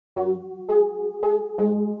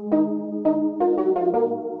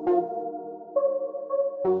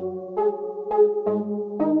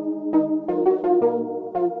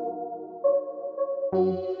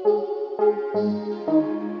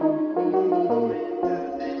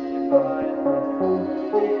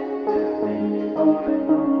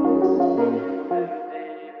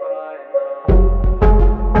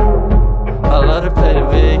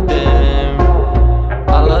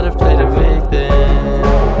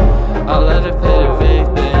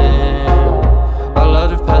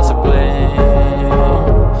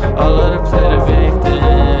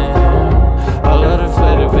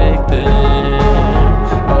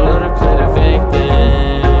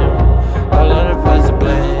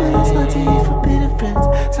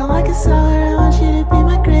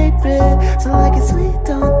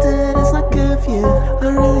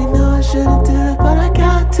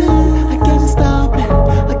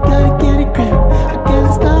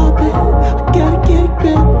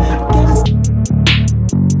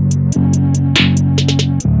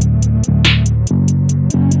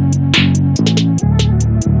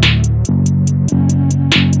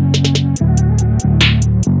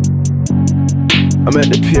I'm at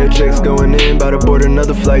the PHX going in, about to board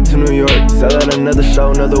another flight to New York. Sell out another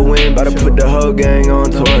show, another win, about to put the whole gang on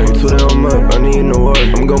tour. Until I'm up, I need an award.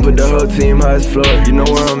 I'm gonna put the whole team highest floor. You know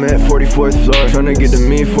where I'm at, 44th floor. Tryna get to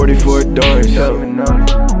me, 44 doors.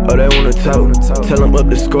 Oh, they wanna talk, tell them up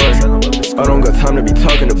the score. I don't got time to be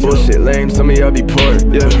talking to bullshit lame, some of y'all be poor.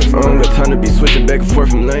 Yeah, I don't got time to be switching back and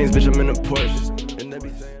forth from lanes, bitch, I'm in a Porsche.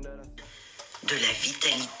 De la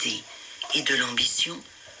vitalité et de l'ambition,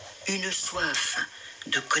 une soif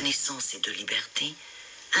de connaissance et de liberté,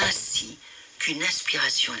 ainsi qu'une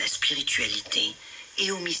aspiration à la spiritualité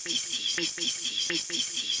et au mysticisme.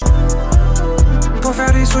 Pour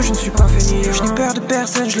faire des sous, je ne suis pas fainéant. Je n'ai peur de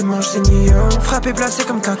personne, je les mange saignant. Frappé placé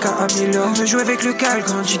comme caca à Milan. Je joue avec le cal,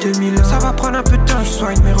 grandi 2000 ans. Ça va prendre un peu de temps, je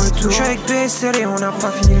soigne mes retours. Je suis avec PSL et on n'a pas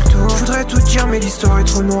fini le tour. Je voudrais tout dire, mais l'histoire est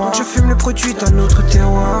trop noire. Je fume le produit d'un autre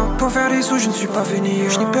terroir. Pour faire des sous, je ne suis pas fainéant.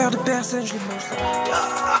 Je n'ai peur de personne, je les mange saignant.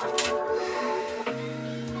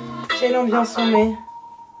 Quelle ambiance on met.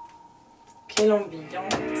 Quelle ambiance.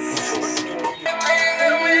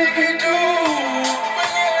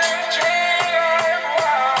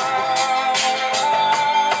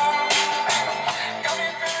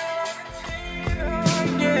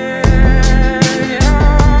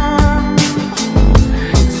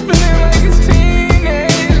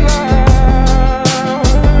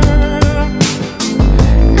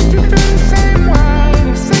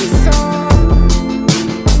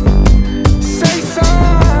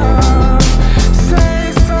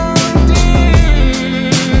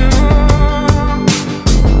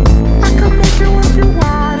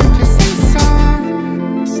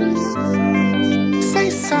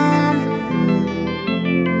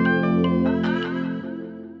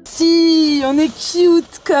 On est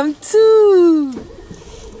cute comme tout.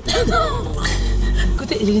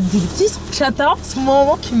 Écoutez, j'ai des petits chatins en ce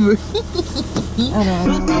moment qui me...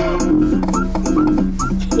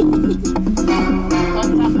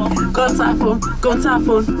 Comme ça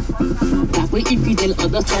phone. Après il fidèle en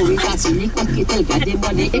dans son récit, quand il est gardé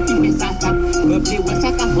monnaie et puis met sa femme. Remble ouais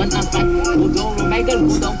ça qu'a fait en fait. Go down le Michael,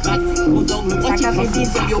 go down flat. Go down le ça qu'a fait 10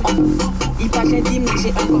 yo. Il pas j'ai dit mais j'ai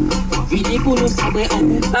un cop. Vini pour nous sabrer en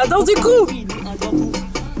bout. Attends du coup.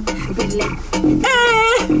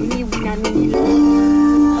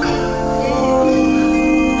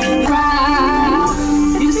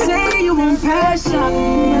 You say you want passion.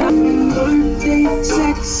 Birthday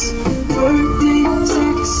sex.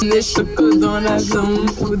 Les chocos dans l'avion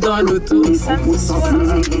ou dans l'auto. Ça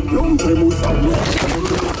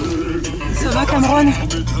va Cameron?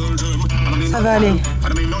 Ça va aller.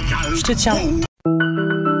 Je te tiens.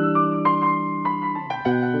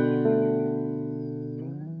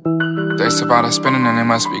 They survived us spinning and they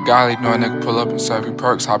must be godly. Know a nigga pull up and serve you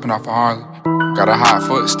perks, hopping off a Harley. Got a hot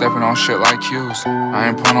foot, stepping on shit like cues. I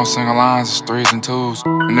ain't put no single lines, it's 3s and 2s.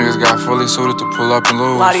 The niggas got fully suited to pull up and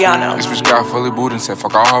lose. Mariano. This bitch got fully booted and said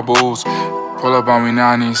fuck all her booze. Pull up on me now,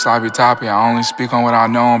 I need sloppy toppy. I only speak on what I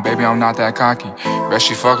know, and baby, I'm not that cocky. Bet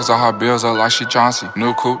she fuckers all her bills up like she Chauncey.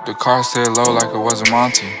 New coupe, the car stayed low like it wasn't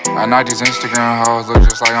Monty. At night, these Instagram hoes look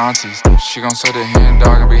just like aunties. She gon' say the hen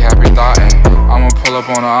dog and be happy thoughtin'. I'ma pull up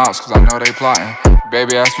on the ops, cause I know they plotting.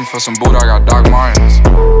 Baby asked me for some boot, I got Doc Martens.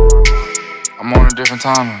 I'm on a different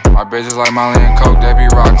timing. My bitches like Molly and Coke, they be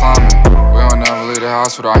rock climbing. We don't never leave the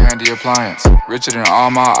house without handy appliance. Richer than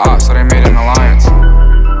all my ops, so they made an alliance.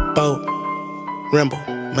 Boat, Remble,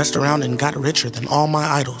 Messed around and got richer than all my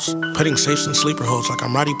idols. Putting safes in sleeper holes like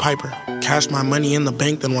I'm Roddy Piper. Cashed my money in the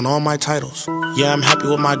bank, then won all my titles. Yeah, I'm happy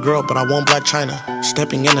with my girl, but I won't black China.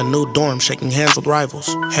 Stepping in a new dorm, shaking hands with rivals.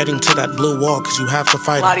 Heading to that blue wall, cause you have to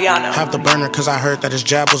fight it. Have the burner, cause I heard that his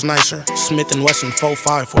jab was nicer. Smith & Wesson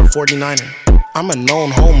 4.5 for a 49er. I'm a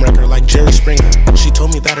known home wrecker like Jerry Springer. She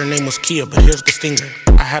told me that her name was Kia, but here's the stinger.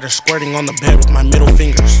 I had her squirting on the bed with my middle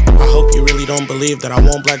fingers. I hope you really don't believe that I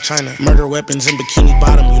won't black China. Murder weapons in Bikini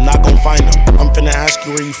Bottom, you not gon' find them. I'm finna ask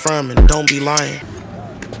you where you from and don't be lying.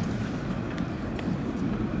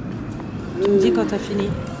 Tu me dis quand t'as fini.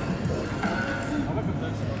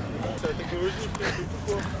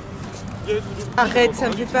 Arrête, ça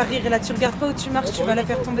me fait pas rire. Et là, tu regardes pas où tu marches, tu vas la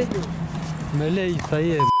faire tomber. Mais là, ça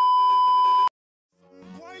y est.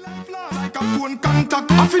 Phone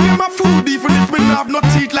contact. I feel my food even if me have no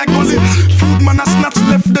teeth like gully. Food man a snatch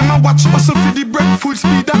left them a watch. Hustle for the bread full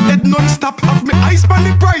speed that head non-stop. Have me eyes on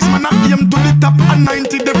the price man I aim to the top. And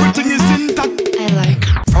 90 everything is intact. I like.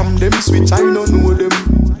 From them switch I don't know them.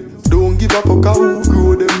 Don't give a fuck how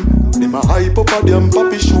grow them. Them a hype up a them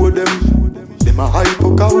papi show them. Them a hype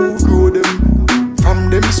up how grow them. From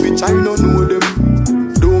them switch I don't know them.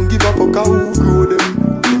 Don't give a fuck how grow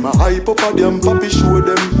them. Them a hype up a them papi show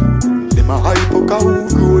them. My hype for cow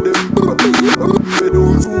grow them. Medo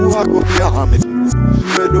who I go be a hamid.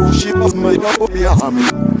 Medo ship of my love be a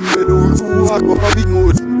hamid. Medo who I go for big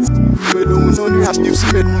mood. Medo none has you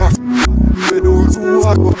see me ma. Medo who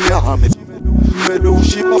I go be a hamid. Medo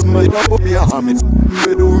ship of my love be a hamid.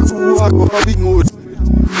 Medo who I go for big mood.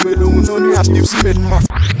 Medo none has you see me ma.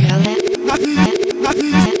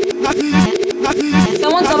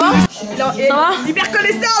 Comment ça va? Ça va? Hyper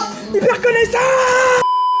connaissant! Hyper connaissant!